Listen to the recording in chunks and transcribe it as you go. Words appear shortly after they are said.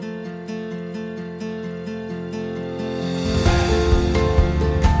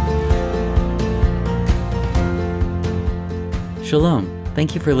Shalom.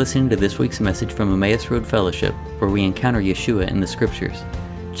 Thank you for listening to this week's message from Emmaus Road Fellowship, where we encounter Yeshua in the Scriptures.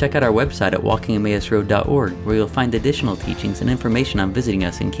 Check out our website at walkingemmausroad.org, where you'll find additional teachings and information on visiting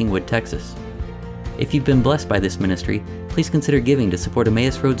us in Kingwood, Texas. If you've been blessed by this ministry, please consider giving to support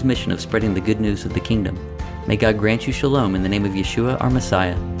Emmaus Road's mission of spreading the good news of the kingdom. May God grant you shalom in the name of Yeshua, our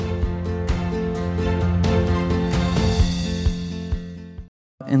Messiah.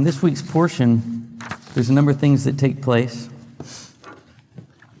 In this week's portion, there's a number of things that take place.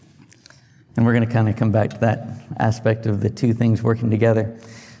 And we're going to kind of come back to that aspect of the two things working together.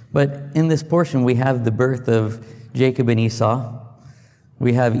 But in this portion, we have the birth of Jacob and Esau.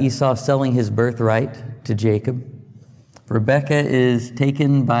 We have Esau selling his birthright to Jacob. Rebekah is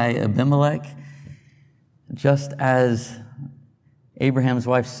taken by Abimelech, just as Abraham's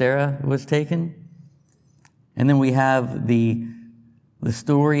wife Sarah was taken. And then we have the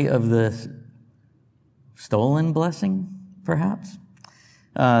story of the stolen blessing, perhaps.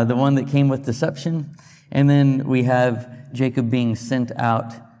 The one that came with deception. And then we have Jacob being sent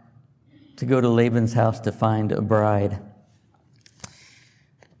out to go to Laban's house to find a bride.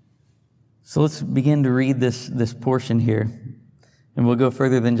 So let's begin to read this portion here. And we'll go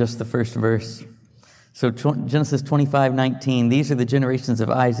further than just the first verse. So Genesis 25:19, these are the generations of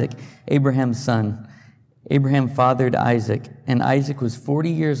Isaac, Abraham's son. Abraham fathered Isaac, and Isaac was 40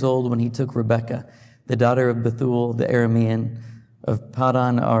 years old when he took Rebekah, the daughter of Bethuel the Aramean, of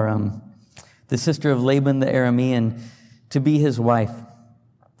Paddan Aram, the sister of Laban the Aramean, to be his wife.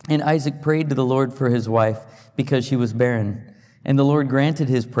 And Isaac prayed to the Lord for his wife, because she was barren. And the Lord granted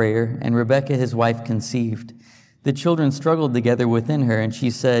his prayer, and Rebekah his wife conceived. The children struggled together within her, and she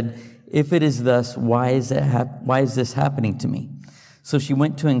said, "If it is thus, why is this happening to me?" So she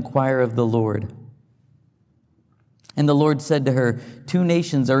went to inquire of the Lord. And the Lord said to her, "Two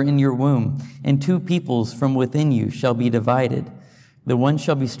nations are in your womb, and two peoples from within you shall be divided. The one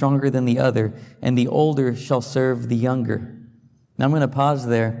shall be stronger than the other, and the older shall serve the younger." Now I'm going to pause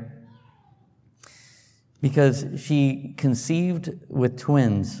there, because she conceived with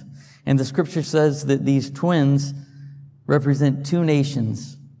twins. And the scripture says that these twins represent two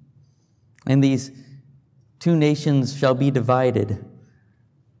nations. And these two nations shall be divided.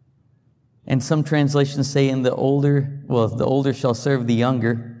 And some translations say the older shall serve the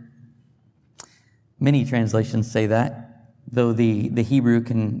younger. Many translations say that, though the Hebrew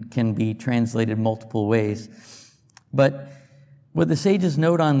can be translated multiple ways. But what the sages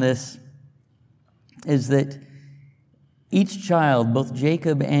note on this is that each child, both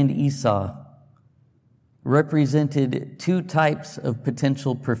Jacob and Esau, represented two types of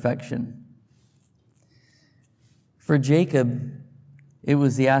potential perfection. For Jacob, it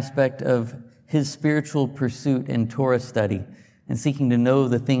was the aspect of his spiritual pursuit and Torah study and seeking to know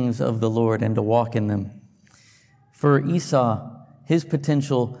the things of the Lord and to walk in them. For Esau, his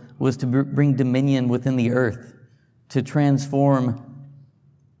potential was to bring dominion within the earth, to transform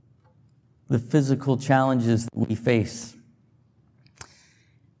the physical challenges that we face.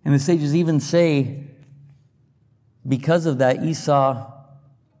 And the sages even say, because of that, Esau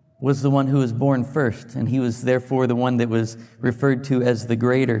was the one who was born first, and he was therefore the one that was referred to as the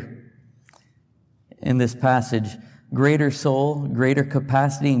greater in this passage. Greater soul, greater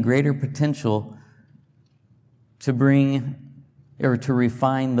capacity, and greater potential to bring or to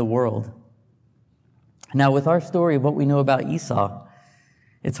refine the world. Now, with our story of what we know about Esau,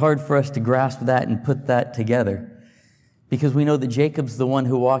 it's hard for us to grasp that and put that together, because we know that Jacob's the one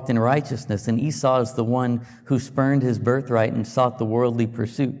who walked in righteousness, and Esau is the one who spurned his birthright and sought the worldly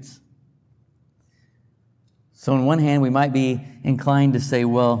pursuits. So on one hand, we might be inclined to say,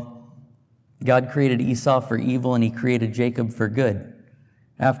 well, God created Esau for evil and he created Jacob for good.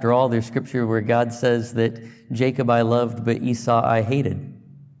 After all, there's scripture where God says that Jacob I loved, but Esau I hated.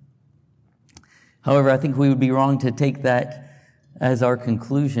 However, I think we would be wrong to take that as our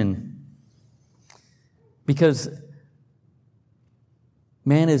conclusion, because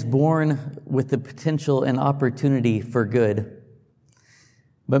man is born with the potential and opportunity for good,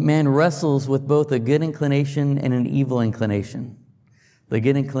 but man wrestles with both a good inclination and an evil inclination. The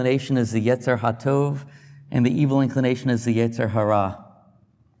good inclination is the Yetzer HaTov, and the evil inclination is the Yetzer Hara.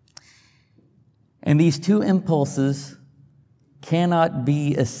 And these two impulses cannot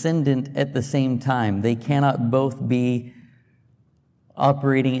be ascendant at the same time. They cannot both be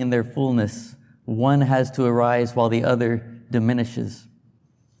operating in their fullness. One has to arise while the other diminishes.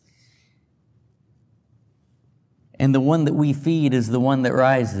 And the one that we feed is the one that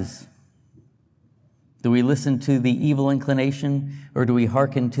rises. Do we listen to the evil inclination, or do we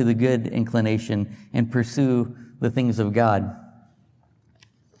hearken to the good inclination and pursue the things of God?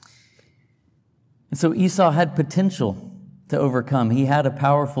 And so Esau had potential to overcome. He had a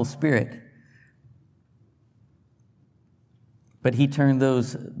powerful spirit. But he turned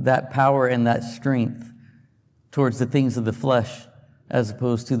that power and that strength towards the things of the flesh as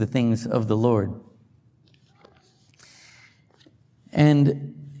opposed to the things of the Lord.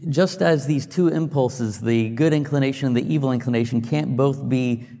 And just as these two impulses, the good inclination and the evil inclination, can't both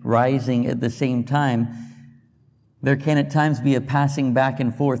be rising at the same time, there can at times be a passing back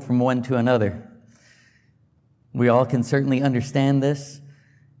and forth from one to another. We all can certainly understand this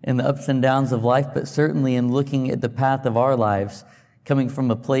in the ups and downs of life, but certainly in looking at the path of our lives, coming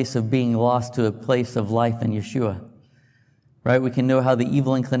from a place of being lost to a place of life in Yeshua. Right? We can know how the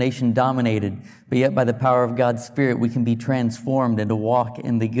evil inclination dominated, but yet by the power of God's Spirit, we can be transformed and to walk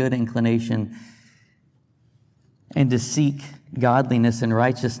in the good inclination and to seek godliness and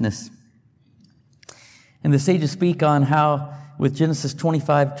righteousness. And the sages speak on how, with Genesis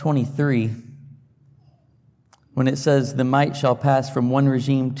 25:23, when it says, the might shall pass from one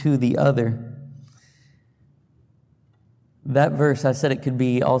regime to the other, that verse, I said it could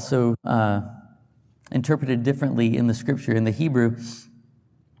be also interpreted differently in the scripture. In the Hebrew,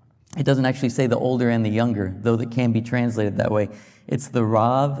 it doesn't actually say the older and the younger, though that can be translated that way. It's the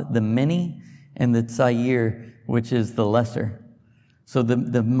Rav, the many, and the Tzayir, which is the lesser. So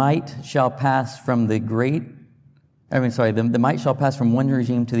the might shall pass from the might shall pass from one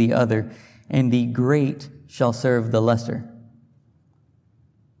regime to the other, and the great shall serve the lesser.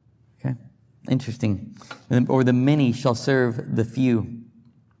 Okay, interesting. Or the many shall serve the few.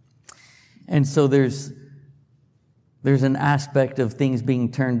 And so there's an aspect of things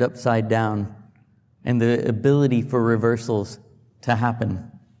being turned upside down and the ability for reversals to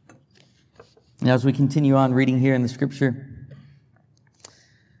happen. Now, as we continue on reading here in the scripture,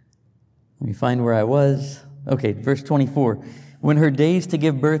 let me find where I was. Okay, verse 24. When her days to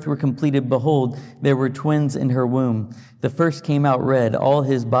give birth were completed, behold, there were twins in her womb. The first came out red, all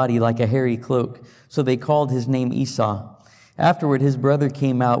his body like a hairy cloak. So they called his name Esau. Afterward, his brother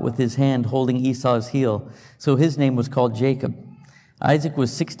came out with his hand holding Esau's heel. So his name was called Jacob. Isaac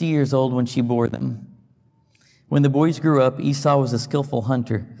was 60 years old when she bore them. When the boys grew up, Esau was a skillful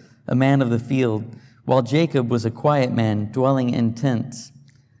hunter, a man of the field, while Jacob was a quiet man, dwelling in tents.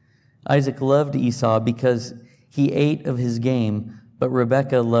 Isaac loved Esau because he ate of his game, but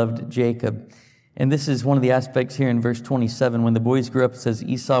Rebekah loved Jacob. And this is one of the aspects here in verse 27. When the boys grew up, it says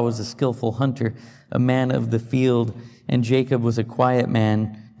Esau was a skillful hunter, a man of the field, and Jacob was a quiet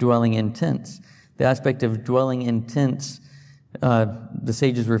man dwelling in tents. The aspect of dwelling in tents, the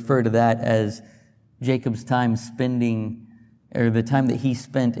sages refer to that as Jacob's time spending, or the time that he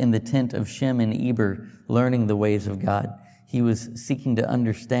spent in the tent of Shem and Eber, learning the ways of God. He was seeking to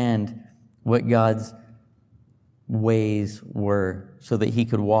understand what God's ways were so that he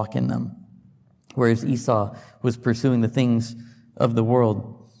could walk in them. Whereas Esau was pursuing the things of the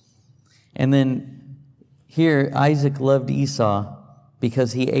world. And then here, Isaac loved Esau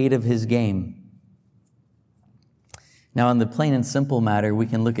because he ate of his game. Now, on the plain and simple matter, we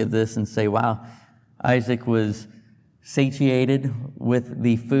can look at this and say, wow, Isaac was satiated with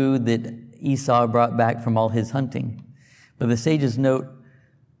the food that Esau brought back from all his hunting. But the sages note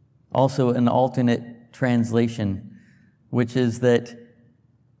also an alternate translation, which is that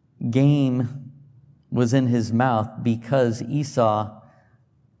game was in his mouth because Esau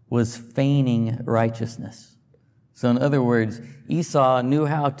was feigning righteousness. So in other words, Esau knew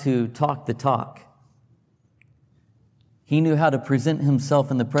how to talk the talk. He knew how to present himself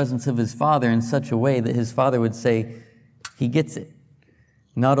in the presence of his father in such a way that his father would say, he gets it.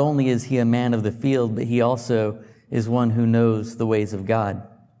 Not only is he a man of the field, but he also is one who knows the ways of God.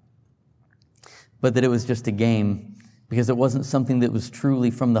 But that it was just a game, because it wasn't something that was truly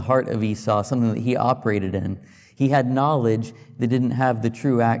from the heart of Esau, something that he operated in. He had knowledge that didn't have the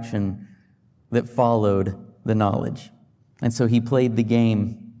true action that followed the knowledge. And so he played the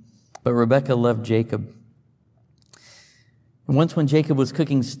game. But Rebekah loved Jacob. And once when Jacob was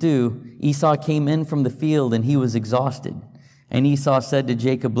cooking stew, Esau came in from the field and he was exhausted. And Esau said to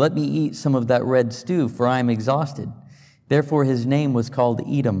Jacob, let me eat some of that red stew, for I am exhausted. Therefore his name was called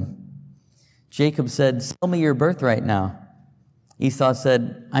Edom. Jacob said, sell me your birthright now. Esau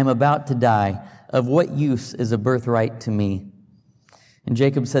said, I'm about to die. Of what use is a birthright to me? And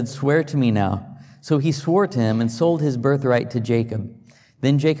Jacob said, swear to me now. So he swore to him and sold his birthright to Jacob.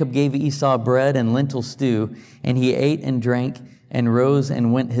 Then Jacob gave Esau bread and lentil stew, and he ate and drank and rose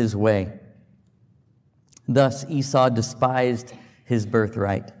and went his way. Thus Esau despised his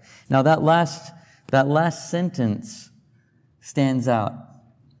birthright. Now that last sentence stands out,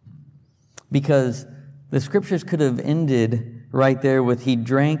 because the scriptures could have ended right there with he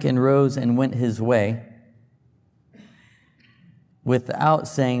drank and rose and went his way. without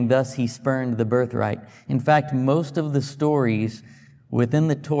saying, thus he spurned the birthright. In fact, most of the stories within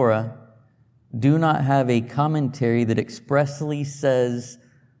the Torah do not have a commentary that expressly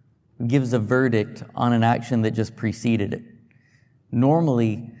gives a verdict on an action that just preceded it.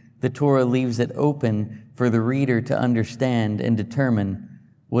 Normally, the Torah leaves it open for the reader to understand and determine,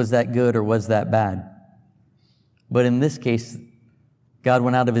 was that good or was that bad? But in this case, God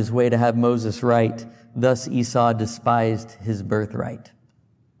went out of his way to have Moses write, thus Esau despised his birthright,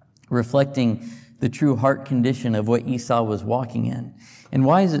 reflecting the true heart condition of what Esau was walking in. And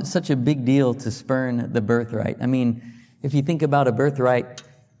why is it such a big deal to spurn the birthright? I mean, if you think about a birthright,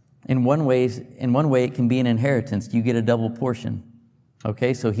 in one way it can be an inheritance. You get a double portion.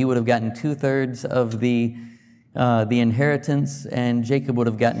 Okay, so he would have gotten 2/3 of the inheritance, and Jacob would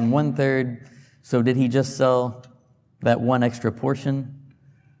have gotten 1/3. So did he just sell that one extra portion?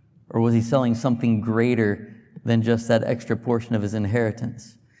 Or was he selling something greater than just that extra portion of his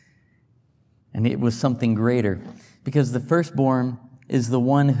inheritance? And it was something greater, because the firstborn is the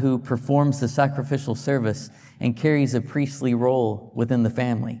one who performs the sacrificial service and carries a priestly role within the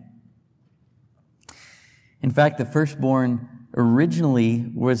family. In fact, the firstborn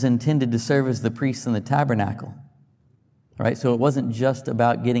originally was intended to serve as the priest in the tabernacle. Right? So it wasn't just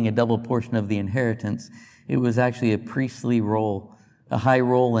about getting a double portion of the inheritance. It was actually a priestly role, a high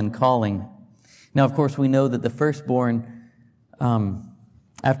role and calling. Now, of course, we know that the firstborn,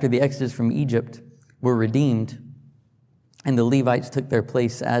 after the exodus from Egypt, were redeemed, and the Levites took their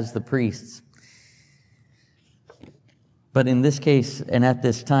place as the priests. But in this case, and at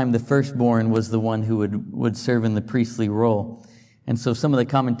this time, the firstborn was the one who would serve in the priestly role. And so some of the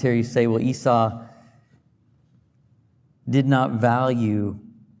commentaries say, well, Esau did not value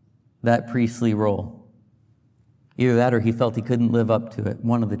that priestly role. Either that or he felt he couldn't live up to it,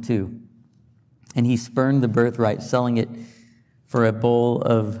 one of the two. And he spurned the birthright, selling it for a bowl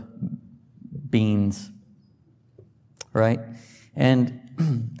of beans. Right? And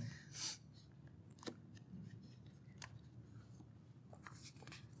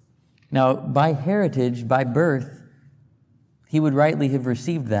now, by heritage, by birth, he would rightly have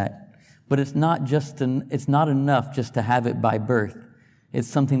received that. But it's not enough just to have it by birth. It's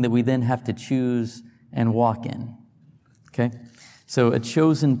something that we then have to choose and walk in. Okay? So a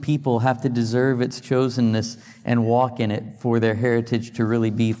chosen people have to deserve its chosenness and walk in it for their heritage to really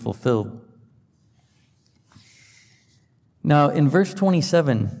be fulfilled. Now, in verse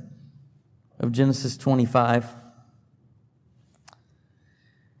 27 of Genesis 25,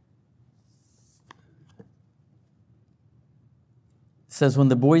 it says, when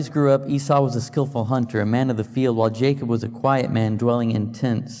the boys grew up, Esau was a skillful hunter, a man of the field, while Jacob was a quiet man dwelling in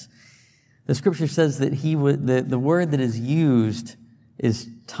tents. The scripture says that the word that is used is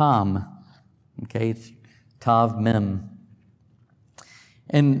tam. Okay, it's tav mem.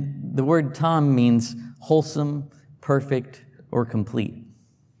 And the word tam means wholesome, perfect, or complete.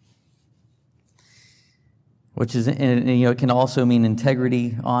 Which is, it can also mean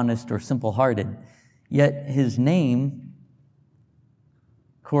integrity, honest, or simple-hearted. Yet his name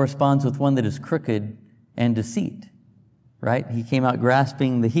corresponds with one that is crooked and deceit, right? He came out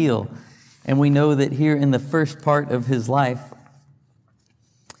grasping the heel. And we know that here in the first part of his life,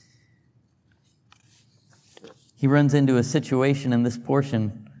 he runs into a situation in this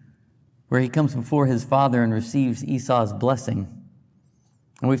portion where he comes before his father and receives Esau's blessing.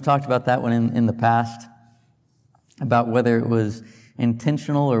 And we've talked about that one in the past, about whether it was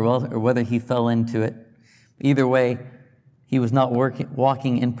intentional or whether he fell into it. Either way, he was not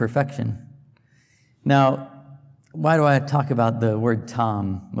walking in perfection. Now, why do I talk about the word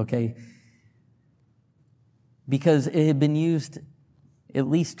tam? Okay? Because it had been used at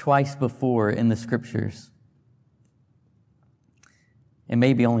least twice before in the scriptures. And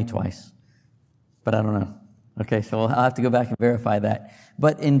maybe only twice, but I don't know. Okay, so I'll have to go back and verify that.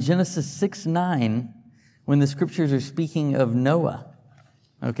 But in Genesis 6:9, when the scriptures are speaking of Noah,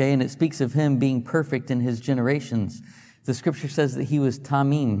 okay, and it speaks of him being perfect in his generations, the scripture says that he was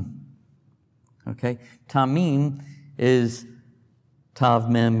Tamim. Okay? Tamim is Tav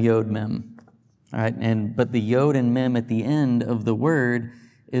Mem, Yod Mem. All right? But the Yod and Mem at the end of the word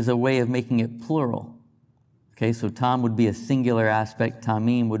is a way of making it plural. Okay? So Tam would be a singular aspect.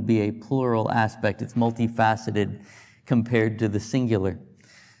 Tamim would be a plural aspect. It's multifaceted compared to the singular.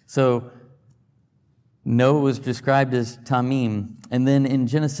 So Noah was described as Tamim. And then in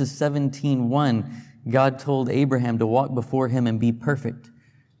Genesis 17:1, God told Abraham to walk before him and be perfect,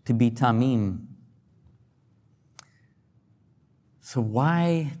 to be Tamim. So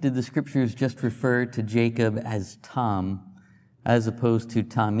why did the scriptures just refer to Jacob as Tam as opposed to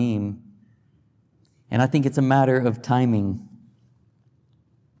Tamim? And I think it's a matter of timing.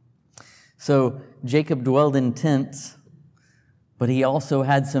 So Jacob dwelled in tents, but he also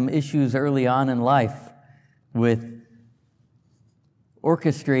had some issues early on in life with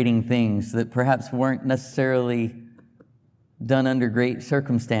orchestrating things that perhaps weren't necessarily done under great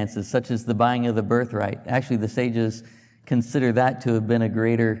circumstances, such as the buying of the birthright. Actually, the sages consider that to have been a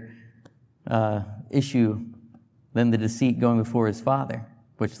greater issue than the deceit going before his father,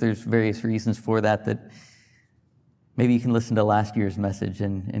 which there's various reasons for that maybe you can listen to last year's message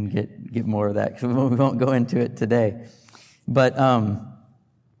and get more of that, because we won't go into it today. But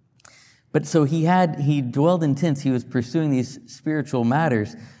so he dwelled in tents. He was pursuing these spiritual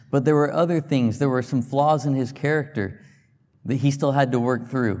matters, but there were other things. There were some flaws in his character that he still had to work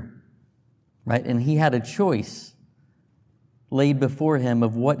through, right? And he had a choice laid before him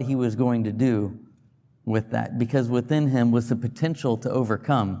of what he was going to do with that, because within him was the potential to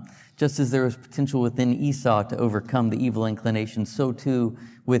overcome. Just as there was potential within Esau to overcome the evil inclination, so too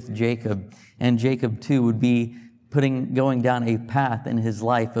with Jacob. And Jacob too would be going down a path in his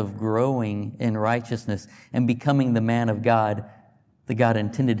life of growing in righteousness and becoming the man of God that God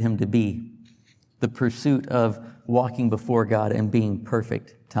intended him to be. The pursuit of walking before God and being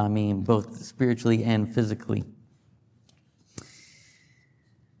perfect, tamim, both spiritually and physically.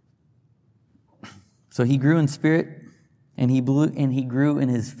 So he grew in spirit, and he grew in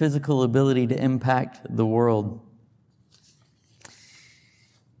his physical ability to impact the world.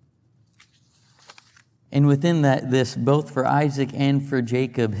 And within this, both for Isaac and for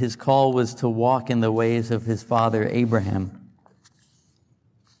Jacob, his call was to walk in the ways of his father Abraham.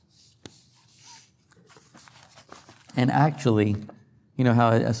 And actually, you know how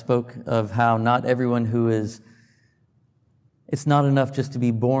I spoke of how not everyone it's not enough just to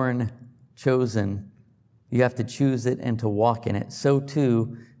be born chosen. You have to choose it and to walk in it. So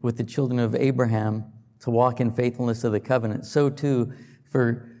too with the children of Abraham, to walk in faithfulness of the covenant. So too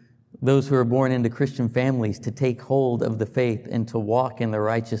for those who are born into Christian families, to take hold of the faith and to walk in the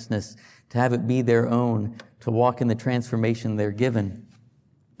righteousness, to have it be their own, to walk in the transformation they're given.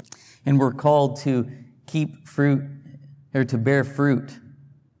 And we're called to keep fruit, or to bear fruit.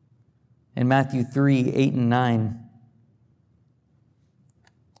 In Matthew 3:8-9,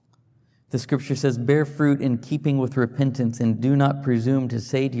 the scripture says, "Bear fruit in keeping with repentance, and do not presume to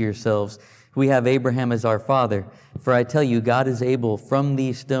say to yourselves, 'We have Abraham as our father.' For I tell you, God is able from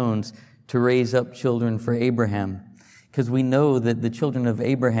these stones to raise up children for Abraham." Because we know that the children of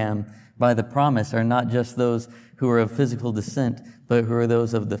Abraham, by the promise, are not just those who are of physical descent, but who are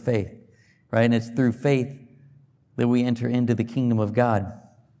those of the faith, right? And it's through faith that we enter into the kingdom of God.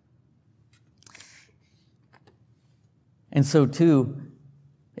 And so too,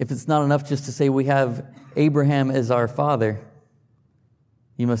 if it's not enough just to say we have Abraham as our father,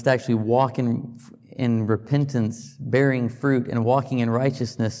 you must actually walk in repentance, bearing fruit, and walking in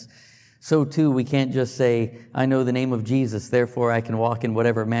righteousness. So too, we can't just say, "I know the name of Jesus, therefore I can walk in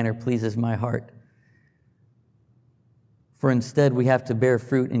whatever manner pleases my heart." For instead, we have to bear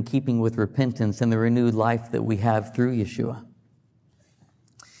fruit in keeping with repentance and the renewed life that we have through Yeshua.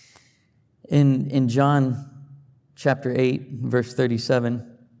 In John chapter 8, verse 37,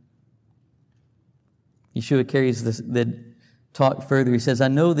 Yeshua carries the talk further. He says, "I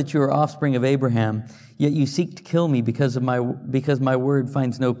know that you are offspring of Abraham, yet you seek to kill me because my word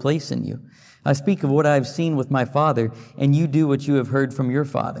finds no place in you. I speak of what I have seen with my father, and you do what you have heard from your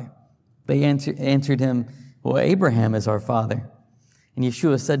father." They answered him, "Well, Abraham is our father." And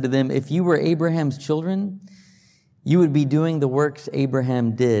Yeshua said to them, "If you were Abraham's children, you would be doing the works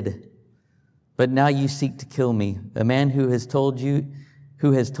Abraham did. But now you seek to kill me, a man who has told you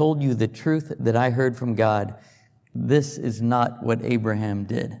the truth that I heard from God. This is not what Abraham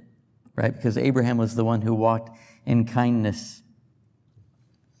did," right? Because Abraham was the one who walked in kindness.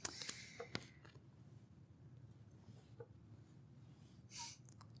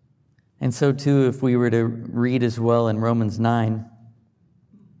 And so too, if we were to read as well in Romans 9,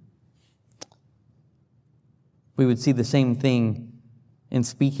 we would see the same thing in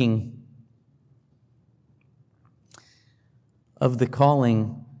speaking of the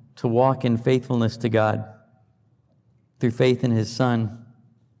calling to walk in faithfulness to God through faith in His Son.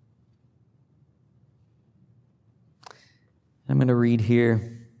 I'm going to read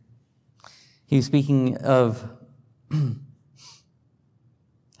here. He's speaking of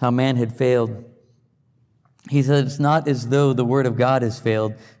how man had failed. He said, "It's not as though the word of God has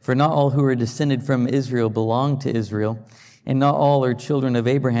failed, for not all who are descended from Israel belong to Israel, and not all are children of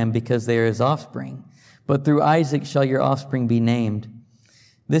Abraham because they are his offspring. But through Isaac shall your offspring be named.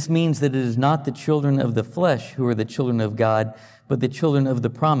 This means that it is not the children of the flesh who are the children of God, but the children of the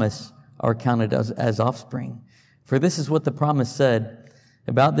promise are counted as offspring. For this is what the promise said,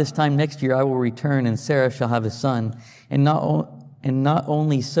 About this time next year I will return, and Sarah shall have a son. And not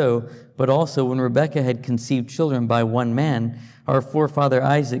only so, but also when Rebekah had conceived children by one man, our forefather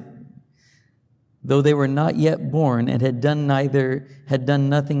Isaac, though they were not yet born and had done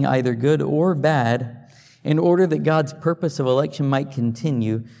nothing either good or bad, in order that God's purpose of election might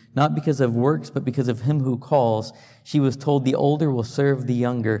continue, not because of works, but because of him who calls, she was told, the older will serve the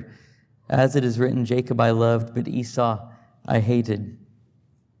younger. As it is written, Jacob I loved, but Esau I hated.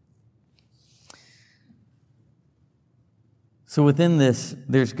 So within this,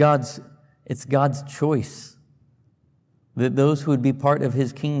 it's God's choice that those who would be part of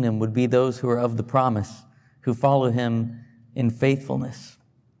his kingdom would be those who are of the promise, who follow him in faithfulness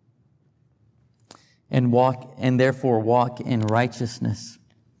and therefore walk in righteousness.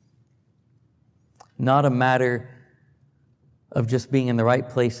 Not a matter of just being in the right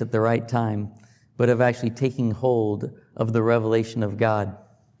place at the right time, but of actually taking hold of the revelation of God.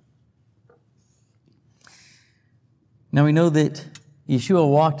 Now we know that Yeshua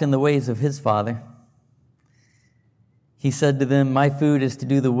walked in the ways of his Father. He said to them, my food is to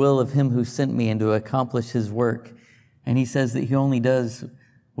do the will of him who sent me and to accomplish his work. And he says that he only does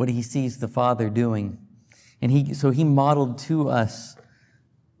what he sees the Father doing. And so he modeled to us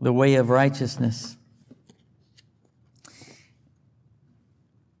the way of righteousness.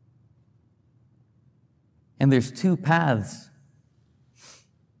 And there's two paths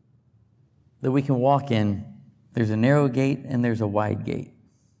that we can walk in. There's a narrow gate and there's a wide gate.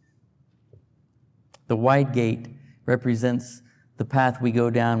 The wide gate represents the path we go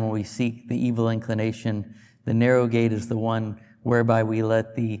down when we seek the evil inclination. The narrow gate is the one whereby we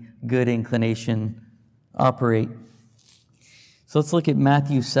let the good inclination operate. So let's look at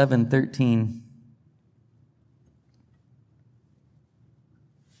Matthew 7:13.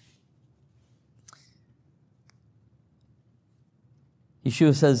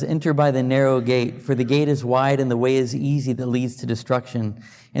 Yeshua says, enter by the narrow gate, for the gate is wide and the way is easy that leads to destruction,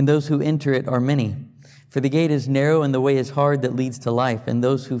 and those who enter it are many. For the gate is narrow and the way is hard that leads to life, and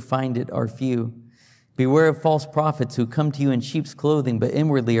those who find it are few. Beware of false prophets who come to you in sheep's clothing, but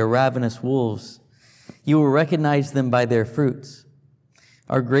inwardly are ravenous wolves. You will recognize them by their fruits.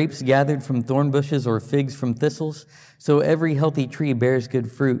 Are grapes gathered from thorn bushes or figs from thistles? So every healthy tree bears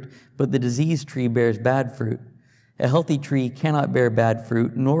good fruit, but the diseased tree bears bad fruit. A healthy tree cannot bear bad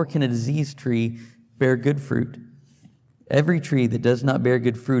fruit, nor can a diseased tree bear good fruit. Every tree that does not bear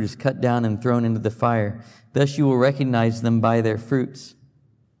good fruit is cut down and thrown into the fire. Thus you will recognize them by their fruits.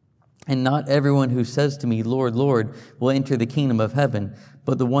 And not everyone who says to me, Lord, Lord, will enter the kingdom of heaven,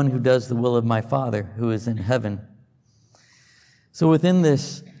 but the one who does the will of my Father who is in heaven. So within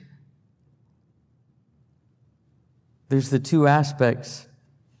this, there's the two aspects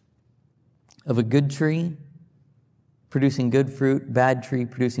of a good tree producing good fruit, bad tree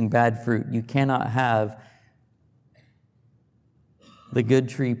producing bad fruit. You cannot have the good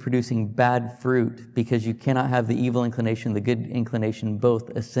tree producing bad fruit because you cannot have the evil inclination, the good inclination, both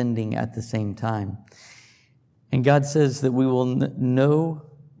ascending at the same time. And God says that we will know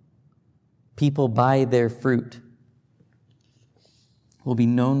people by their fruit. We'll be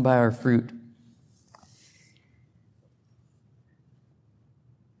known by our fruit.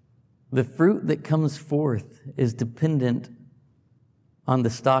 The fruit that comes forth is dependent on the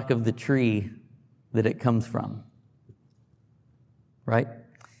stock of the tree that it comes from. Right?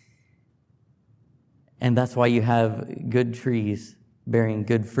 And that's why you have good trees bearing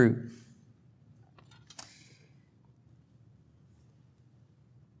good fruit.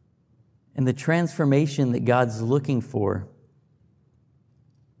 And the transformation that God's looking for,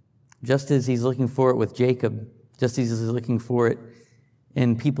 just as he's looking for it with Jacob, just as he's looking for it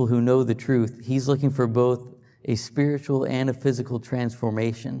in people who know the truth, he's looking for both a spiritual and a physical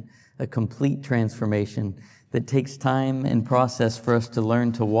transformation, a complete transformation that takes time and process for us to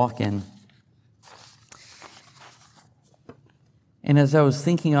learn to walk in. And as I was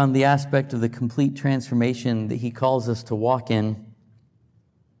thinking on the aspect of the complete transformation that he calls us to walk in,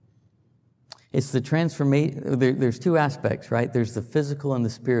 it's the transformation. There's two aspects, right? There's the physical and the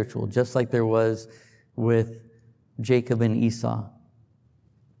spiritual, just like there was with Jacob and Esau.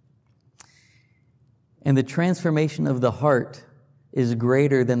 And the transformation of the heart is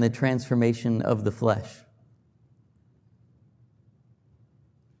greater than the transformation of the flesh.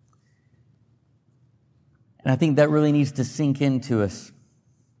 And I think that really needs to sink into us.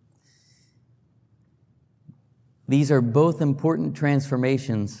 These are both important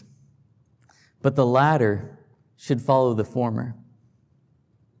transformations, but the latter should follow the former.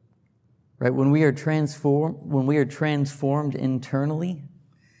 Right? When we are transformed internally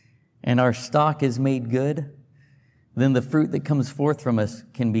and our stock is made good, then the fruit that comes forth from us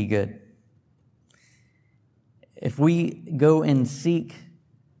can be good. If we go and seek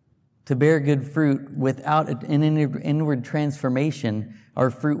to bear good fruit without an inward transformation, our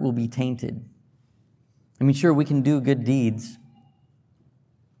fruit will be tainted. I mean, sure, we can do good deeds.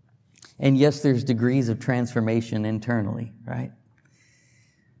 And yes, there's degrees of transformation internally, right?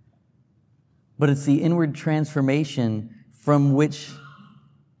 But it's the inward transformation from which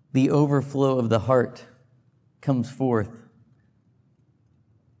the overflow of the heart comes forth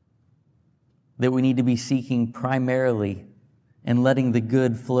that we need to be seeking primarily and letting the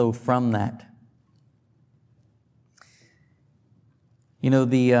good flow from that. You know,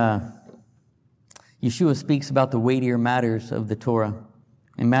 Yeshua speaks about the weightier matters of the Torah.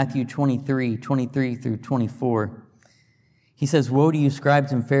 In Matthew 23 through 24, he says, "Woe to you,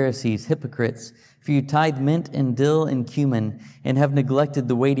 scribes and Pharisees, hypocrites, for you tithe mint and dill and cumin, and have neglected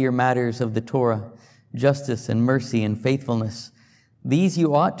the weightier matters of the Torah, justice and mercy and faithfulness. These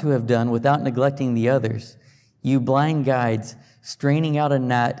you ought to have done without neglecting the others. You blind guides, straining out a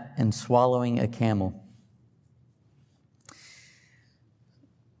gnat and swallowing a camel."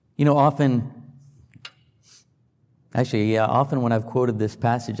 You know, often when I've quoted this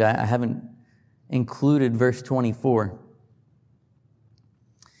passage, I haven't included verse 24.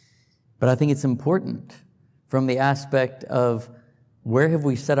 But I think it's important from the aspect of where have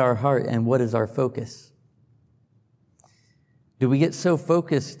we set our heart and what is our focus? Do we get so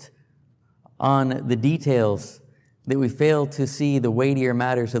focused on the details that we fail to see the weightier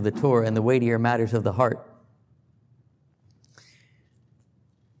matters of the Torah and the weightier matters of the heart?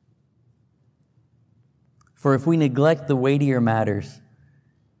 For if we neglect the weightier matters,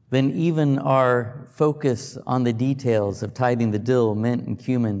 then even our focus on the details of tithing the dill, mint, and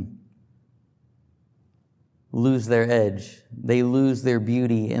cumin lose their edge. They lose their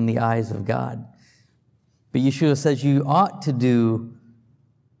beauty in the eyes of God. But Yeshua says you ought to do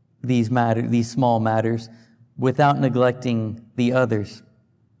these small matters without neglecting the others.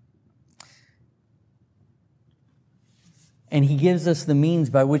 And he gives us the means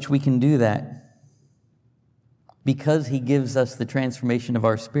by which we can do that, because he gives us the transformation of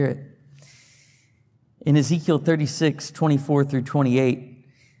our spirit. In Ezekiel 36:24 through 28,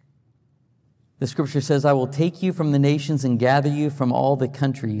 the scripture says, "I will take you from the nations and gather you from all the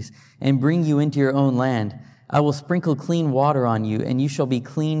countries and bring you into your own land. I will sprinkle clean water on you, and you shall be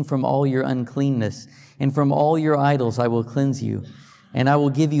clean from all your uncleanness, and from all your idols I will cleanse you. And I will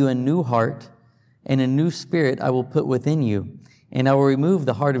give you a new heart, and a new spirit I will put within you. And I will remove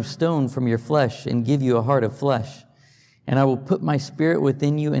the heart of stone from your flesh and give you a heart of flesh. And I will put my spirit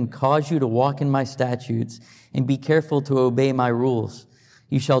within you and cause you to walk in my statutes and be careful to obey my rules.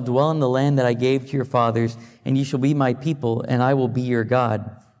 You shall dwell in the land that I gave to your fathers, and you shall be my people, and I will be your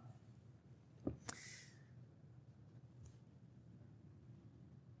God."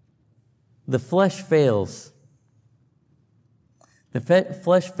 The flesh fails. The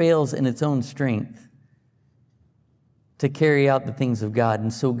flesh fails in its own strength to carry out the things of God.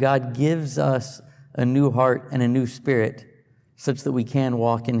 And so God gives us a new heart and a new spirit such that we can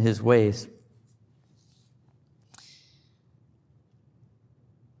walk in his ways.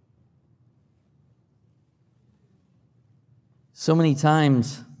 So many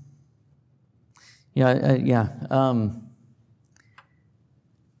times, I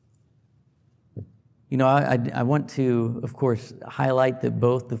want to, of course, highlight that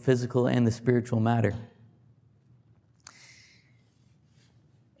both the physical and the spiritual matter.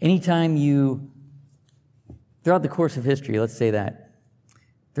 Anytime throughout the course of history, let's say that,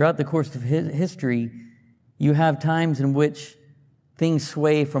 throughout the course of history, you have times in which things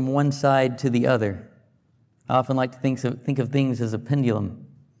sway from one side to the other. I often like to think of things as a pendulum.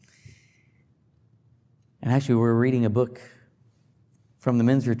 And actually, we're reading a book from the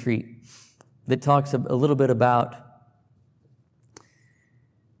men's retreat that talks a little bit about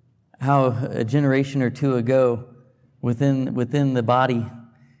how a generation or two ago, within the body,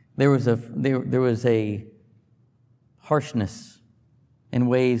 there was a harshness in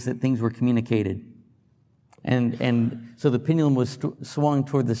ways that things were communicated, and so the pendulum was swung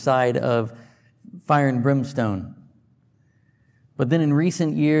toward the side of fire and brimstone. But then in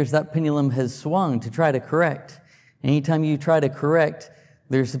recent years, that pendulum has swung to try to correct. Anytime you try to correct,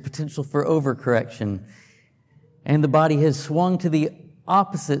 there's the potential for overcorrection. And the body has swung to the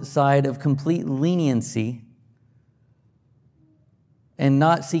opposite side of complete leniency and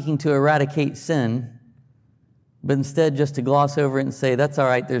not seeking to eradicate sin, but instead just to gloss over it and say, that's all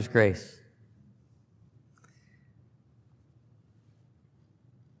right, there's grace.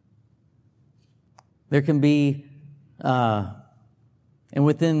 There can be And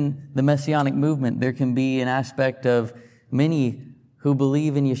within the Messianic movement, there can be an aspect of many who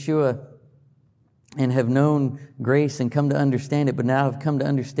believe in Yeshua and have known grace and come to understand it, but now have come to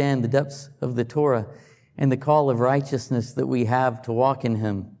understand the depths of the Torah and the call of righteousness that we have to walk in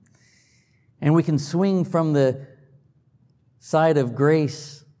Him. And we can swing from the side of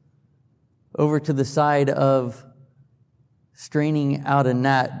grace over to the side of straining out a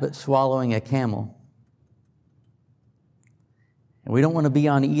gnat but swallowing a camel. And we don't want to be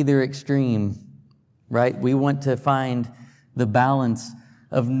on either extreme, right? We want to find the balance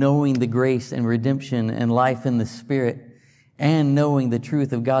of knowing the grace and redemption and life in the Spirit and knowing the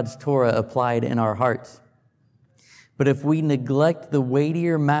truth of God's Torah applied in our hearts. But if we neglect the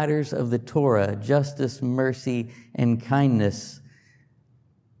weightier matters of the Torah, justice, mercy, and kindness,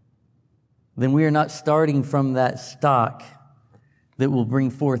 then we are not starting from that stock that will bring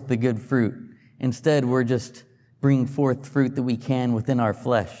forth the good fruit. Instead, we're just bringing forth fruit that we can within our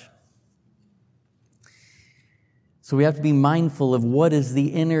flesh. So we have to be mindful of what is the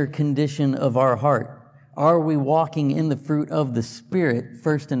inner condition of our heart. Are we walking in the fruit of the Spirit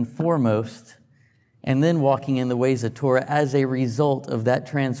first and foremost, and then walking in the ways of Torah as a result of that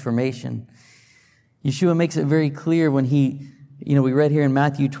transformation? Yeshua makes it very clear when we read here in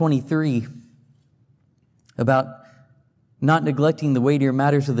Matthew 23 about not neglecting the weightier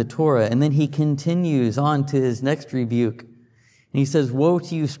matters of the Torah, and then he continues on to his next rebuke. And he says, "Woe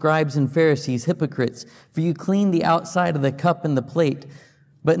to you, scribes and Pharisees, hypocrites, for you clean the outside of the cup and the plate,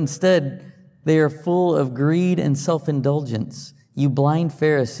 but instead they are full of greed and self-indulgence. You blind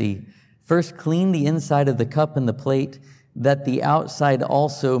Pharisee, first clean the inside of the cup and the plate, that the outside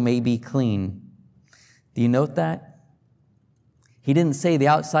also may be clean." Do you note that? He didn't say the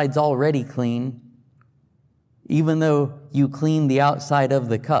outside's already clean, even though you clean the outside of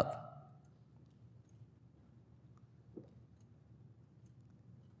the cup.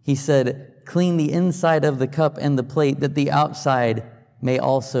 He said, clean the inside of the cup and the plate, that the outside may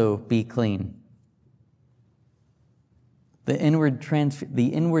also be clean. The inward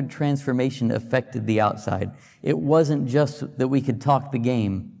transformation affected the outside. It wasn't just that we could talk the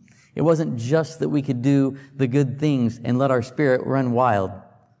game. It wasn't just that we could do the good things and let our spirit run wild.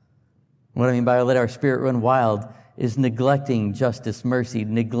 What I mean by let our spirit run wild is neglecting justice, mercy,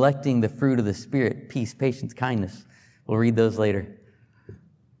 neglecting the fruit of the Spirit, peace, patience, kindness. We'll read those later.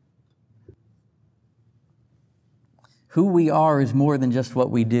 Who we are is more than just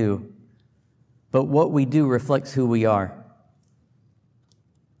what we do, but what we do reflects who we are.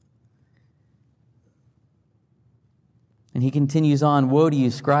 And he continues on, "Woe to you,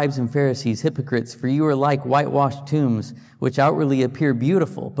 scribes and Pharisees, hypocrites, for you are like whitewashed tombs, which outwardly appear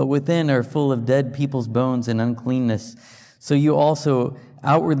beautiful, but within are full of dead people's bones and uncleanness. So you also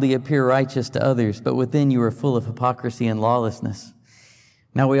outwardly appear righteous to others, but within you are full of hypocrisy and lawlessness."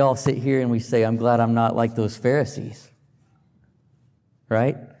 Now we all sit here and we say, I'm glad I'm not like those Pharisees.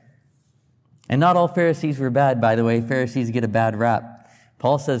 Right? And not all Pharisees were bad, by the way. Pharisees get a bad rap.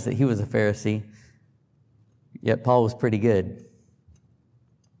 Paul says that he was a Pharisee. Yet Paul was pretty good,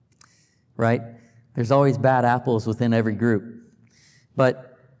 right? There's always bad apples within every group.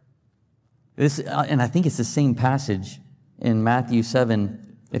 But this, and I think it's the same passage in Matthew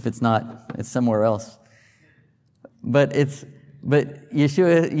 7. If it's not, it's somewhere else. But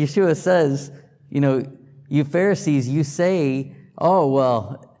Yeshua says, you Pharisees, you say, oh,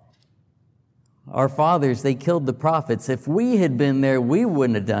 well, our fathers, they killed the prophets. If we had been there, we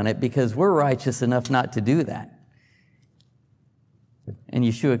wouldn't have done it because we're righteous enough not to do that. And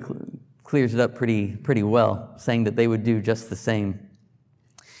Yeshua clears it up pretty well, saying that they would do just the same.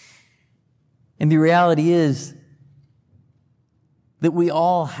 And the reality is that we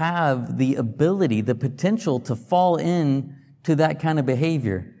all have the ability, the potential to fall in to that kind of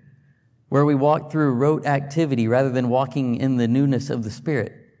behavior, where we walk through rote activity rather than walking in the newness of the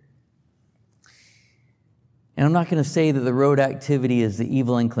Spirit. And I'm not going to say that the road activity is the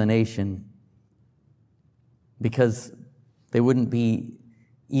evil inclination, because they wouldn't be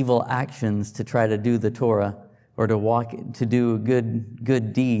evil actions to try to do the Torah or to do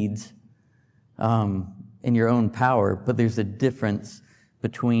good deeds in your own power. But there's a difference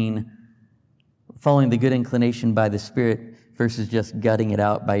between following the good inclination by the Spirit versus just gutting it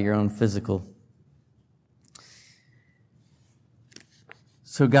out by your own physical.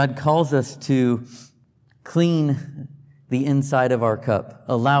 So God calls us to clean the inside of our cup.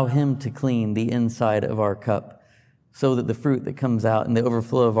 Allow Him to clean the inside of our cup so that the fruit that comes out and the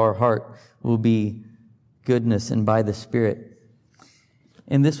overflow of our heart will be goodness and by the Spirit.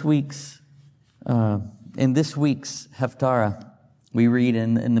 In this week's Haftarah, we read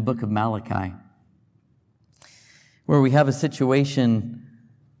in the book of Malachi, where we have a situation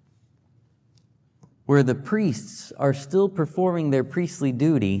where the priests are still performing their priestly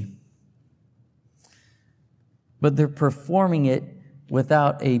duty, but they're performing it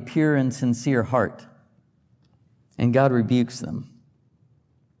without a pure and sincere heart. And God rebukes them.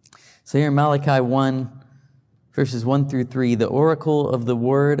 So here in Malachi 1, verses 1 through 3, the oracle of the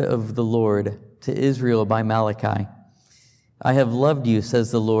word of the Lord to Israel by Malachi. I have loved you,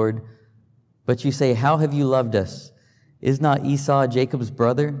 says the Lord, but you say, how have you loved us? Is not Esau Jacob's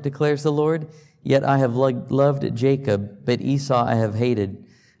brother, declares the Lord? Yet I have loved Jacob, but Esau I have hated.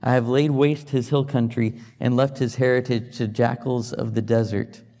 I have laid waste his hill country and left his heritage to jackals of the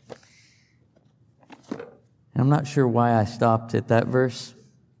desert. I'm not sure why I stopped at that verse,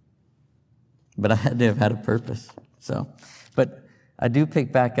 but I had to have had a purpose. But I do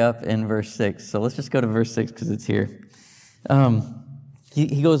pick back up in verse 6. So let's just go to verse 6 because it's here.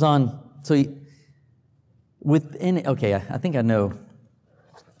 He goes on. I think I know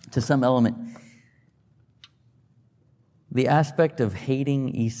to some element. The aspect of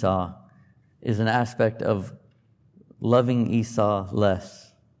hating Esau is an aspect of loving Esau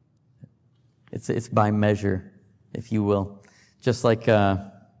less. It's by measure, if you will. Just like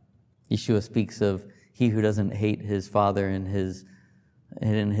Yeshua speaks of he who doesn't hate his father and his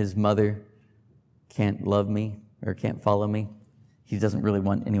mother can't love me or can't follow me. He doesn't really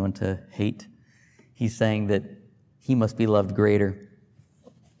want anyone to hate. He's saying that he must be loved greater.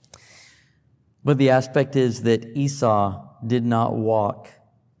 But the aspect is that Esau did not walk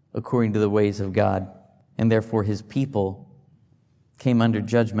according to the ways of God, and therefore his people came under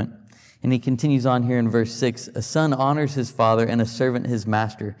judgment. And he continues on here in verse 6, a son honors his father and a servant his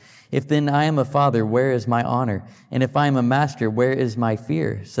master. If then I am a father, where is my honor? And if I am a master, where is my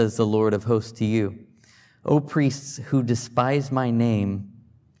fear? Says the Lord of hosts to you. O priests who despise my name,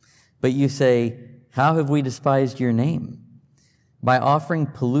 but you say, how have we despised your name? By offering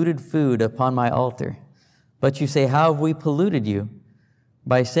polluted food upon my altar. But you say, how have we polluted you?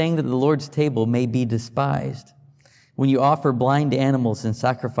 By saying that the Lord's table may be despised. When you offer blind animals in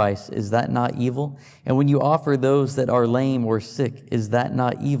sacrifice, is that not evil? And when you offer those that are lame or sick, is that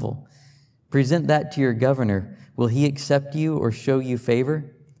not evil? Present that to your governor. Will he accept you or show you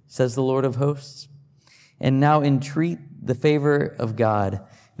favor? Says the Lord of hosts. And now entreat the favor of God,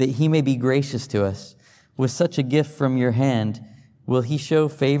 that he may be gracious to us. With such a gift from your hand, will he show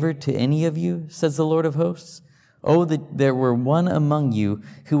favor to any of you? Says the Lord of hosts. Oh, that there were one among you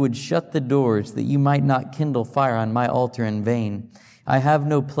who would shut the doors, that you might not kindle fire on my altar in vain. I have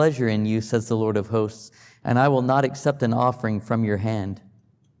no pleasure in you, says the Lord of hosts, and I will not accept an offering from your hand.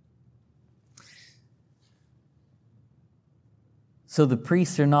 So the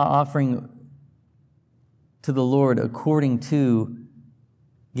priests are not offering to the Lord according to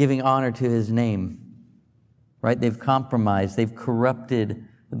giving honor to his name, right? They've compromised. They've corrupted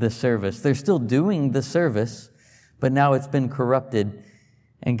the service. They're still doing the service, but now it's been corrupted,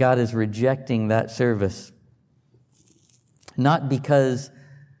 and God is rejecting that service. Not because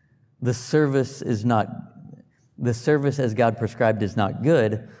the service as God prescribed is not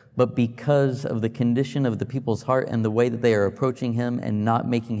good, but because of the condition of the people's heart and the way that they are approaching him and not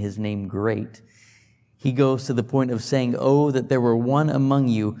making his name great. He goes to the point of saying, oh, that there were one among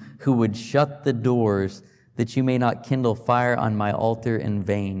you who would shut the doors, that you may not kindle fire on my altar in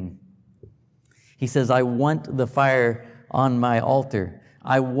vain. He says, I want the fire on my altar.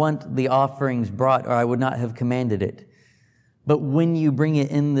 I want the offerings brought, or I would not have commanded it. But when you bring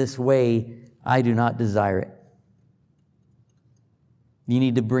it in this way, I do not desire it. You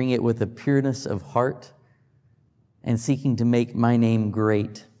need to bring it with a pureness of heart and seeking to make my name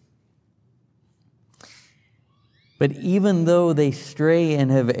great. But even though they stray and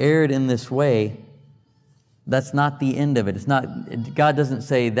have erred in this way, that's not the end of it. It's not, God doesn't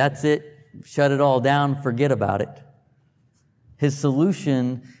say, that's it, shut it all down, forget about it. His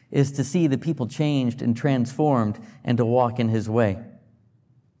solution is to see the people changed and transformed and to walk in his way.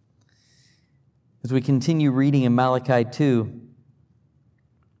 As we continue reading in Malachi 2,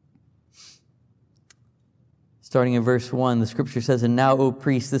 starting in verse 1, the scripture says, and now, O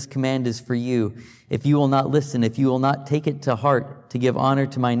priests, this command is for you. If you will not listen, if you will not take it to heart to give honor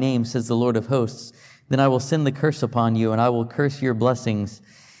to my name, says the Lord of hosts, then I will send the curse upon you, and I will curse your blessings.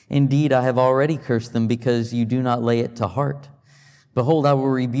 Indeed, I have already cursed them because you do not lay it to heart. Behold, I will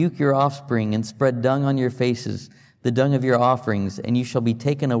rebuke your offspring and spread dung on your faces, the dung of your offerings, and you shall be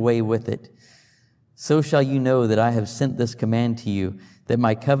taken away with it. So shall you know that I have sent this command to you, that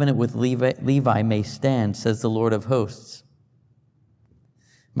my covenant with Levi may stand, says the Lord of hosts.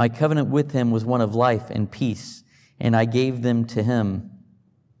 My covenant with him was one of life and peace, and I gave them to him.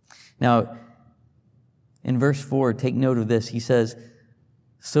 Now, In verse 4, take note of this. He says,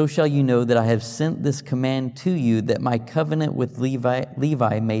 "So shall you know that I have sent this command to you, that my covenant with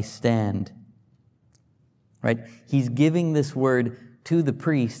Levi may stand." Right? He's giving this word to the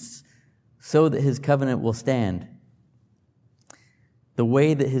priests so that his covenant will stand. The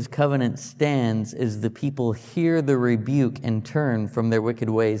way that his covenant stands is the people hear the rebuke and turn from their wicked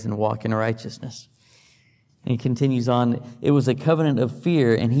ways and walk in righteousness. And he continues on, "It was a covenant of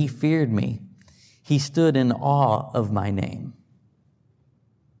fear, and he feared me. He stood in awe of my name.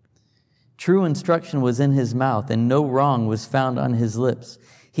 True instruction was in his mouth, and no wrong was found on his lips.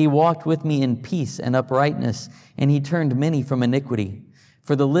 He walked with me in peace and uprightness, and he turned many from iniquity.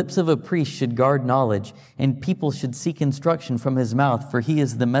 For the lips of a priest should guard knowledge, and people should seek instruction from his mouth, for he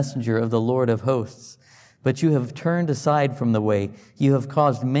is the messenger of the Lord of hosts. But you have turned aside from the way. You have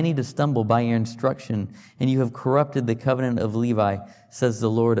caused many to stumble by your instruction, and you have corrupted the covenant of Levi, says the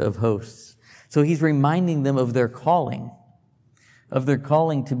Lord of hosts." So he's reminding them of their calling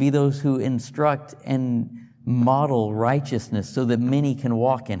to be those who instruct and model righteousness so that many can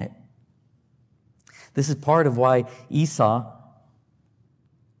walk in it. This is part of why Esau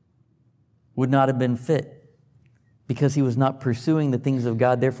would not have been fit, because he was not pursuing the things of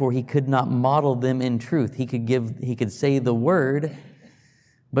God. Therefore, he could not model them in truth. He could say the word,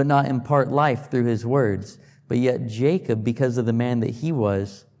 but not impart life through his words. But yet Jacob, because of the man that he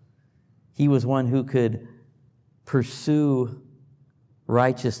was one who could pursue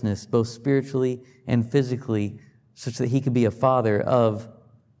righteousness, both spiritually and physically, such that he could be a father of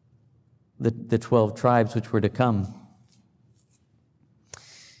the 12 tribes which were to come.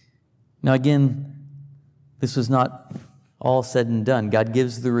 Now again, this was not all said and done. God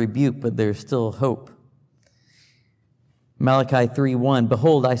gives the rebuke, but there's still hope. Malachi 3:1,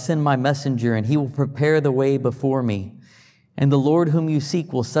 "Behold, I send my messenger, and he will prepare the way before me. And the Lord whom you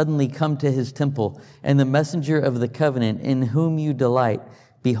seek will suddenly come to his temple, and the messenger of the covenant in whom you delight,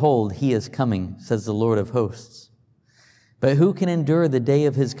 behold, he is coming, says the Lord of hosts. But who can endure the day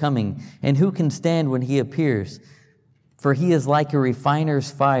of his coming, and who can stand when he appears? For he is like a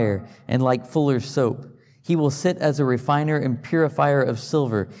refiner's fire and like fuller's soap. He will sit as a refiner and purifier of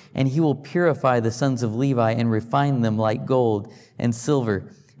silver, and he will purify the sons of Levi and refine them like gold and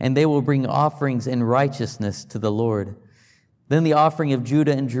silver, and they will bring offerings in righteousness to the Lord. Then the offering of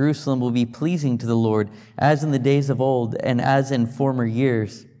Judah and Jerusalem will be pleasing to the Lord, as in the days of old and as in former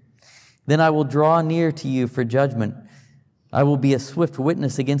years. Then I will draw near to you for judgment. I will be a swift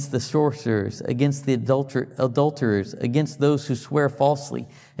witness against the sorcerers, against the adulterers, against those who swear falsely,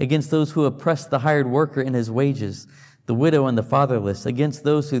 against those who oppress the hired worker in his wages, the widow and the fatherless, against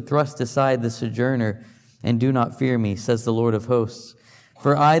those who thrust aside the sojourner and do not fear me, says the Lord of hosts.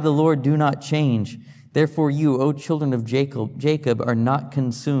 For I, the Lord, do not change. Therefore you, O children of Jacob, are not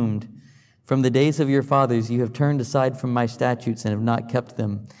consumed. From the days of your fathers you have turned aside from my statutes and have not kept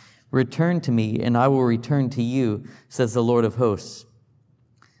them. Return to me, and I will return to you, says the Lord of hosts.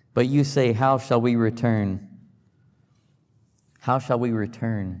 But you say, how shall we return? How shall we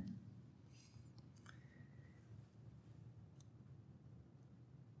return?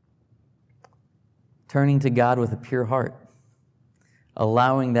 Turning to God with a pure heart,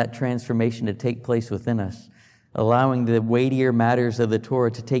 allowing that transformation to take place within us, allowing the weightier matters of the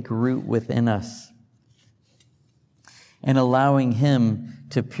Torah to take root within us, and allowing Him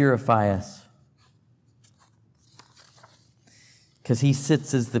to purify us, because He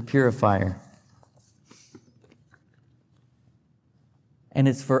sits as the purifier. And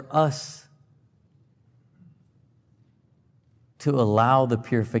it's for us to allow the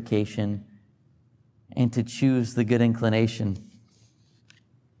purification and to choose the good inclination.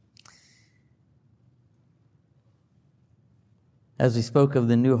 As we spoke of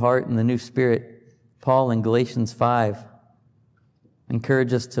the new heart and the new spirit, Paul in Galatians 5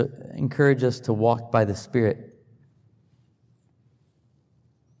 encourage us to walk by the Spirit.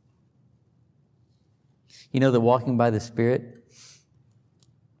 You know that walking by the Spirit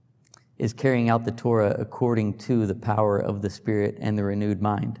is carrying out the Torah according to the power of the Spirit and the renewed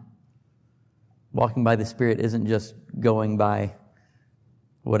mind. Walking by the Spirit isn't just going by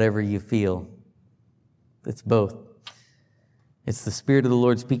whatever you feel. It's both. It's the Spirit of the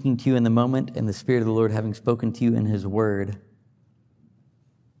Lord speaking to you in the moment and the Spirit of the Lord having spoken to you in His Word.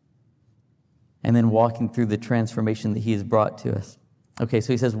 And then walking through the transformation that He has brought to us. Okay,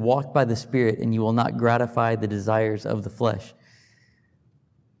 so he says, walk by the Spirit, and you will not gratify the desires of the flesh.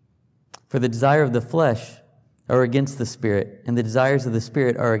 For the desire of the flesh are against the Spirit, and the desires of the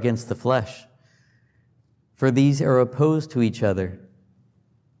Spirit are against the flesh. For these are opposed to each other.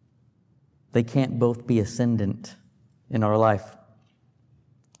 They can't both be ascendant in our life.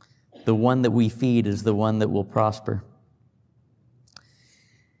 the one that we feed is the one that will prosper.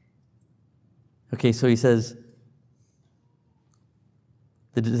 Okay, so he says,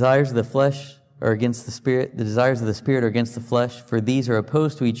 the desires of the flesh are against the Spirit. The desires of the Spirit are against the flesh, for these are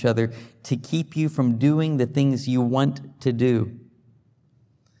opposed to each other to keep you from doing the things you want to do.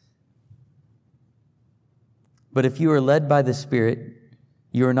 But if you are led by the Spirit,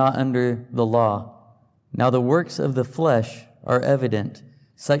 you are not under the law. Now the works of the flesh are evident: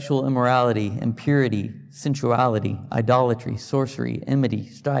 sexual immorality, impurity, sensuality, idolatry, sorcery, enmity,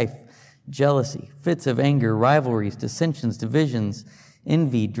 strife, jealousy, fits of anger, rivalries, dissensions, divisions,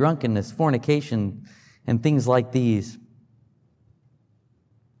 envy, drunkenness, fornication, and things like these.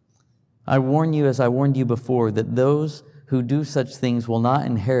 I warn you, as I warned you before, that those who do such things will not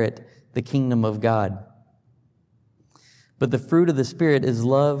inherit the kingdom of God. But the fruit of the Spirit is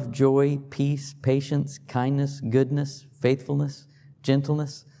love, joy, peace, patience, kindness, goodness, faithfulness,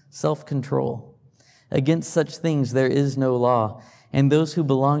 gentleness, self-control. Against such things there is no law. And those who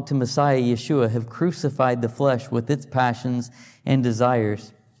belong to Messiah Yeshua have crucified the flesh with its passions and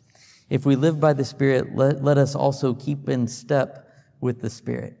desires. If we live by the Spirit, let us also keep in step with the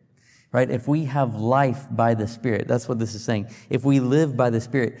Spirit. Right? If we have life by the Spirit, that's what this is saying. If we live by the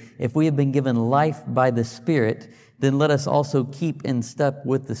Spirit, if we have been given life by the Spirit, then let us also keep in step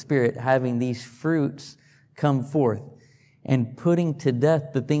with the Spirit, having these fruits come forth and putting to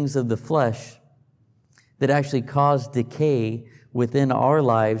death the things of the flesh that actually cause decay within our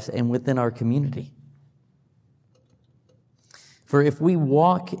lives and within our community. For if we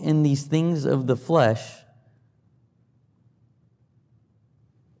walk in these things of the flesh,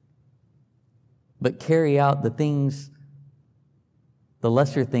 but carry out the things, the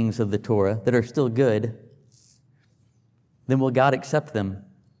lesser things of the Torah that are still good, then will God accept them?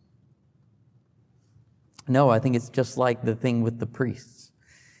 No, I think it's just like the thing with the priests,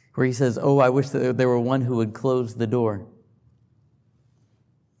 where he says, oh, I wish that there were one who would close the door.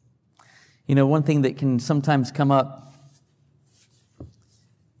 You know, one thing that can sometimes come up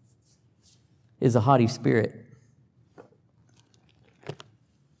is a haughty spirit.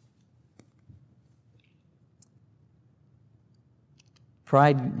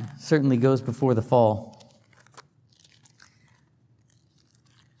 Pride certainly goes before the fall.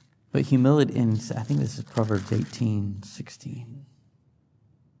 But humility, and I think this is Proverbs 18:16.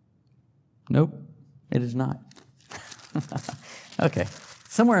 Nope, it is not. Okay,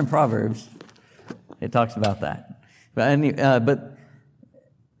 somewhere in Proverbs, it talks about that. But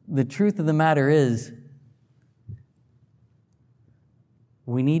the truth of the matter is,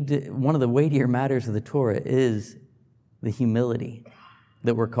 one of the weightier matters of the Torah is the humility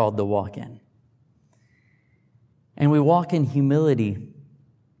that we're called to walk in. And we walk in humility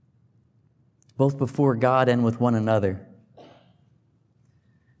both before God and with one another,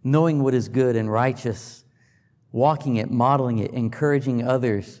 knowing what is good and righteous, walking it, modeling it, encouraging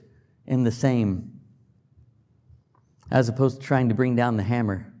others in the same, as opposed to trying to bring down the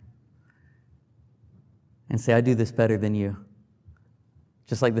hammer and say, I do this better than you.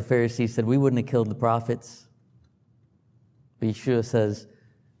 Just like the Pharisees said, we wouldn't have killed the prophets. But Yeshua says,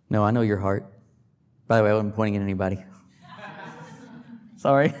 no, I know your heart. By the way, I wasn't pointing at anybody.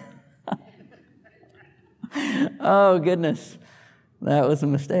 Sorry. Oh, goodness. That was a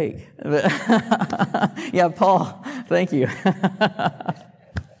mistake. Yeah, Paul, thank you.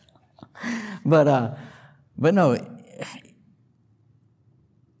 But no.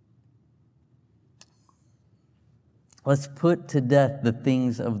 Let's put to death the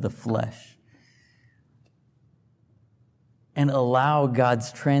things of the flesh and allow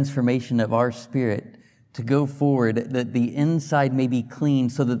God's transformation of our spirit to go forward, that the inside may be clean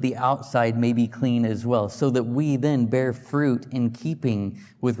so that the outside may be clean as well, so that we then bear fruit in keeping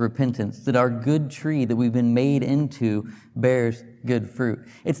with repentance, that our good tree that we've been made into bears good fruit.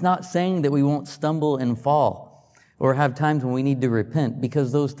 It's not saying that we won't stumble and fall or have times when we need to repent,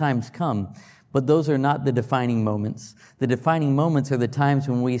 because those times come, but those are not the defining moments. The defining moments are the times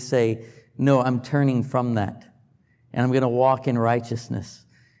when we say, no, I'm turning from that, and I'm going to walk in righteousness.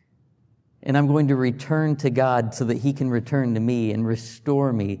 And I'm going to return to God so that He can return to me and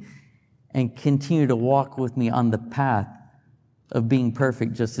restore me and continue to walk with me on the path of being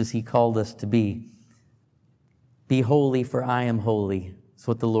perfect just as He called us to be. Be holy, for I am holy. That's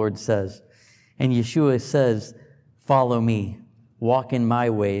what the Lord says. And Yeshua says, follow me, walk in my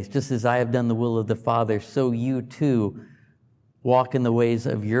ways. Just as I have done the will of the Father, so you too walk in the ways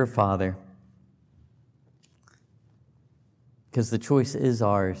of your Father. Because the choice is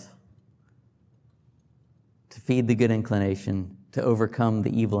ours. To feed the good inclination, to overcome the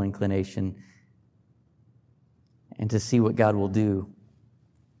evil inclination, and to see what God will do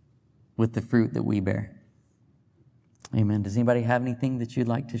with the fruit that we bear. Amen. Does anybody have anything that you'd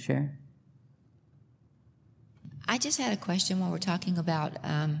like to share? I just had a question when we're talking about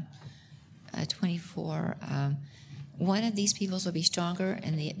 24. One of these peoples will be stronger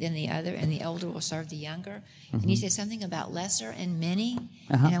than the other, and the older will serve the younger. Mm-hmm. And you said something about lesser and many,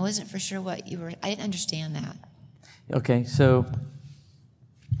 and I wasn't for sure what you were. I didn't understand that. Okay, so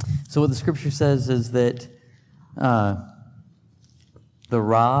what the scripture says is that the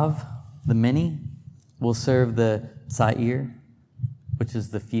Rav, the many, will serve the Tzair, which is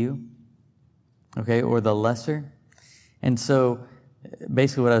the few, okay, or the lesser. And so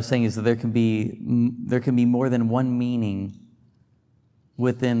basically what I was saying is that there can be more than one meaning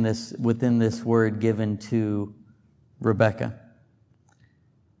within this word given to Rebekah.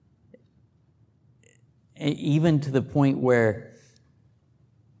 Even to the point where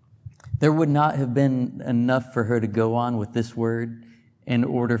there would not have been enough for her to go on with this word in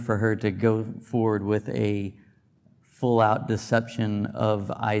order for her to go forward with a full-out deception of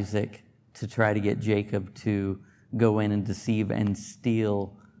Isaac to try to get Jacob to go in and deceive and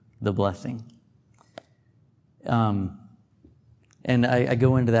steal the blessing. And I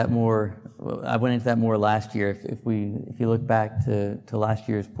go into that more. I went into that more last year. If you look back to last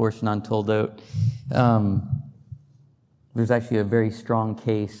year's portion on Toldot, there's actually a very strong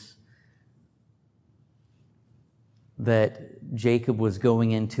case that Jacob was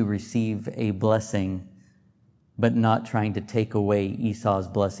going in to receive a blessing, but not trying to take away Esau's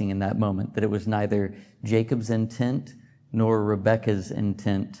blessing in that moment. That it was neither Jacob's intent nor Rebekah's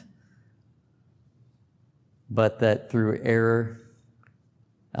intent, but that through error,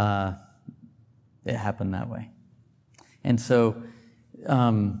 it happened that way. And so,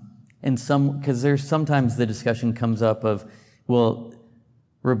 because there's sometimes the discussion comes up of, well,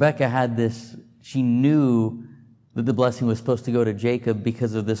 Rebekah had this, she knew that the blessing was supposed to go to Jacob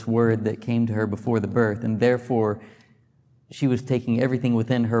because of this word that came to her before the birth, and therefore she was taking everything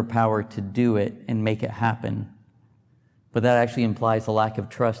within her power to do it and make it happen. But that actually implies a lack of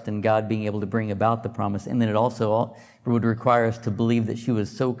trust in God being able to bring about the promise. And then it also would require us to believe that she was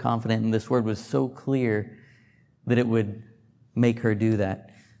so confident and this word was so clear that it would make her do that.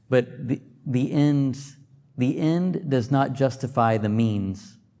 But the end does not justify the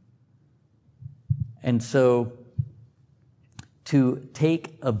means. And so to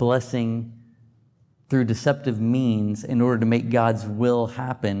take a blessing through deceptive means in order to make God's will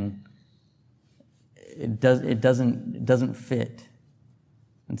happen, it doesn't fit.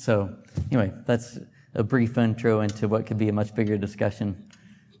 And so, anyway, that's a brief intro into what could be a much bigger discussion.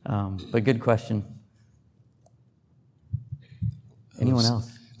 But good question. Anyone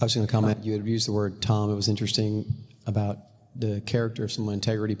else? I was going to comment. You had used the word Tom. It was interesting about the character of someone,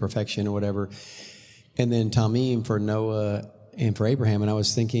 integrity, perfection, or whatever. And then Tamim for Noah and for Abraham. And I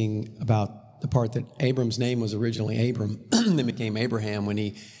was thinking about the part that Abram's name was originally Abram, then became Abraham when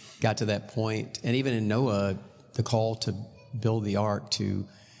he got to that point. And even in Noah, the call to build the ark, to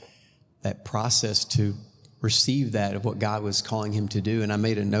that process to receive that of what God was calling him to do. And I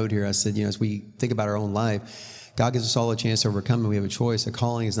made a note here. I said, as we think about our own life, God gives us all a chance to overcome, and we have a choice. A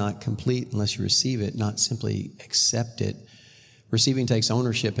calling is not complete unless you receive it, not simply accept it. Receiving takes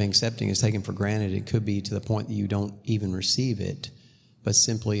ownership, and accepting is taken for granted. It could be to the point that you don't even receive it, but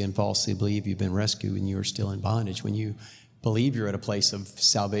simply and falsely believe you've been rescued and you're still in bondage. When you believe you're at a place of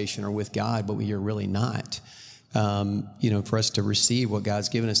salvation or with God, but you're really not. For us to receive what God's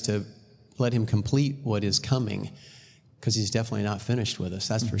given us, to let him complete what is coming, because he's definitely not finished with us.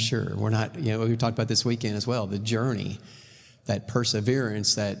 That's for sure. We're not, we talked about this weekend as well, the journey, that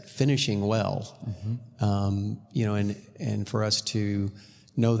perseverance, that finishing well, and for us to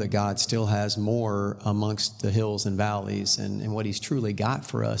know that God still has more amongst the hills and valleys, and what he's truly got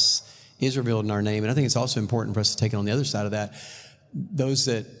for us is revealed in our name. And I think it's also important for us to take it on the other side of that. Those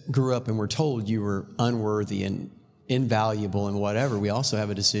that grew up and were told you were unworthy and invaluable and whatever, we also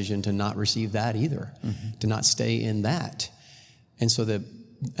have a decision to not receive that either, to not stay in that. And so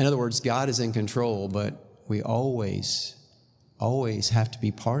in other words, God is in control, but we always have to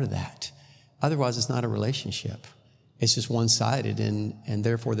be part of that. Otherwise, it's not a relationship. It's just one-sided, and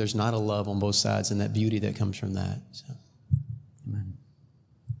therefore there's not a love on both sides and that beauty that comes from that. So. Amen.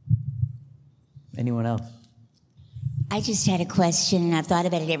 Anyone else? I just had a question, and I've thought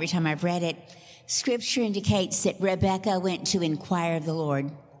about it every time I've read it. Scripture indicates that Rebekah went to inquire of the Lord.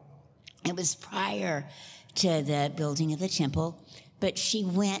 It was prior to the building of the temple, but she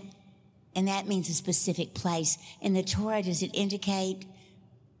went, and that means a specific place. In the Torah, does it indicate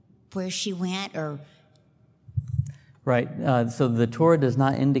where she went, or? Right. So the Torah does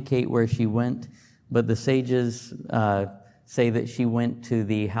not indicate where she went, but the sages say that she went to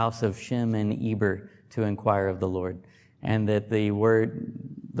the house of Shem and Eber to inquire of the Lord, and that the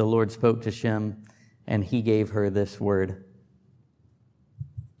Lord spoke to Shem, and he gave her this word.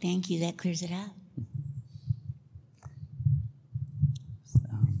 Thank you. That clears it up.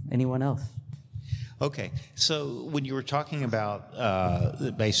 Anyone else? Okay, so when you were talking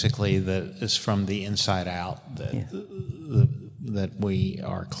about basically that it's from the inside out that we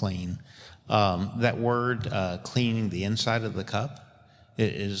are clean, that word cleaning the inside of the cup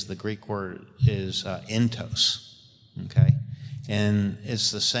is the Greek word is entos, okay? And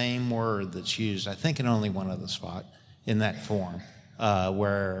it's the same word that's used, I think, in only one other spot in that form,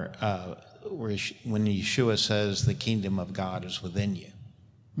 where when Yeshua says the kingdom of God is within you.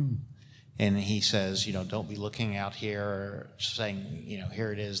 And he says, don't be looking out here saying,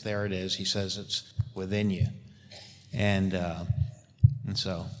 here it is, there it is. He says it's within you. And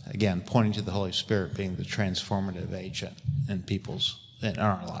so, again, pointing to the Holy Spirit being the transformative agent in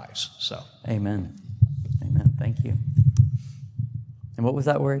our lives. So, Amen. Amen. Thank you. And what was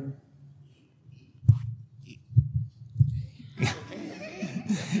that word?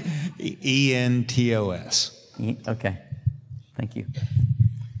 ENTOS. Okay. Thank you.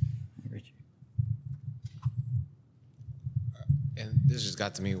 And this just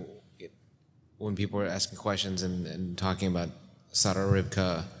got to me when people were asking questions and talking about Sarah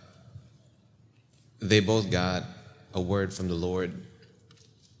Rivka. They both got a word from the Lord,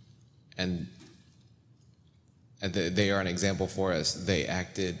 and they are an example for us. They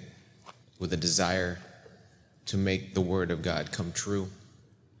acted with a desire to make the word of God come true.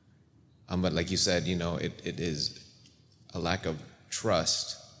 But like you said, it is a lack of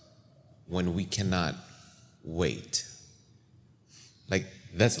trust when we cannot wait. Like,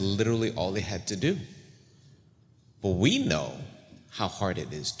 that's literally all they had to do. But we know how hard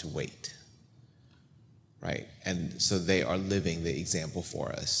it is to wait, right? And so they are living the example for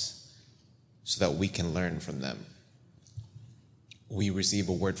us so that we can learn from them. We receive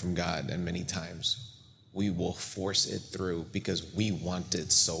a word from God, and many times we will force it through because we want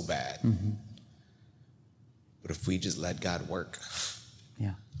it so bad. Mm-hmm. But if we just let God work.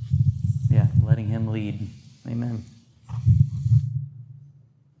 Yeah, letting him lead. Amen.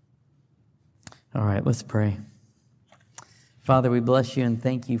 All right, let's pray. Father, we bless you and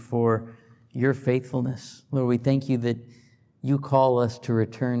thank you for your faithfulness. Lord, we thank you that you call us to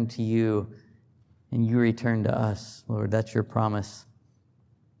return to you and you return to us. Lord, that's your promise.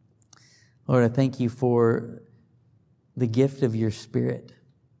 Lord, I thank you for the gift of your Spirit.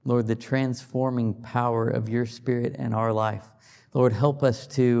 Lord, the transforming power of your Spirit in our life. Lord, help us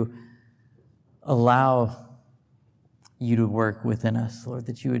to allow you to work within us. Lord,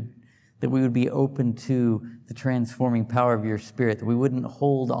 that we would be open to the transforming power of your Spirit, that we wouldn't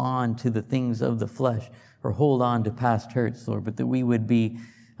hold on to the things of the flesh or hold on to past hurts, Lord, but that we would be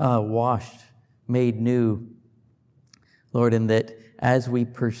washed, made new, Lord, and that as we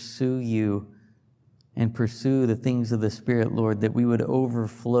pursue you and pursue the things of the Spirit, Lord, that we would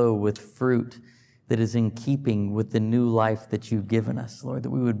overflow with fruit that is in keeping with the new life that you've given us, Lord, that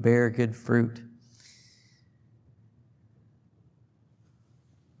we would bear good fruit.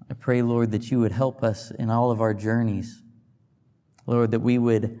 I pray, Lord, that you would help us in all of our journeys. Lord, that we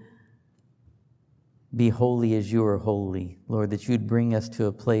would be holy as you are holy. Lord, that you'd bring us to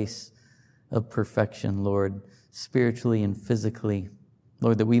a place of perfection, Lord, spiritually and physically.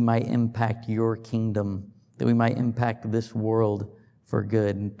 Lord, that we might impact your kingdom, that we might impact this world for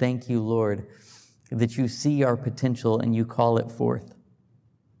good. And thank you, Lord, that you see our potential and you call it forth.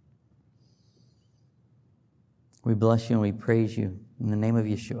 We bless you and we praise you. In the name of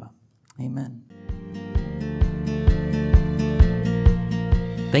Yeshua, amen.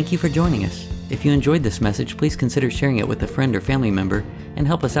 Thank you for joining us. If you enjoyed this message, please consider sharing it with a friend or family member and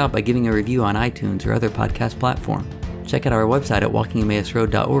help us out by giving a review on iTunes or other podcast platform. Check out our website at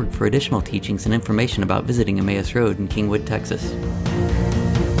walkingemmausroad.org for additional teachings and information about visiting Emmaus Road in Kingwood, Texas.